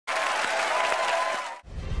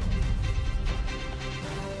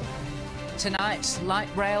Tonight, light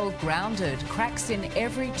rail grounded, cracks in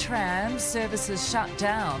every tram, services shut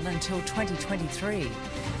down until 2023.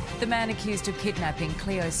 The man accused of kidnapping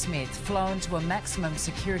Cleo Smith flown to a maximum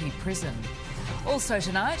security prison. Also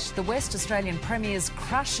tonight, the West Australian Premier's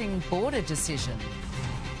crushing border decision.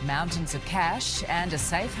 Mountains of cash and a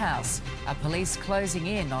safe house. Are police closing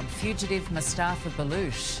in on fugitive Mustafa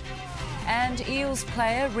Balouche? And Eels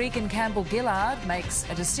player Regan Campbell-Gillard makes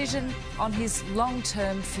a decision on his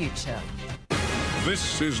long-term future.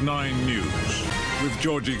 This is 9 News with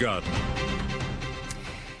Georgie Gardner.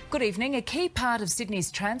 Good evening. A key part of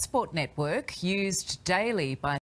Sydney's transport network, used daily by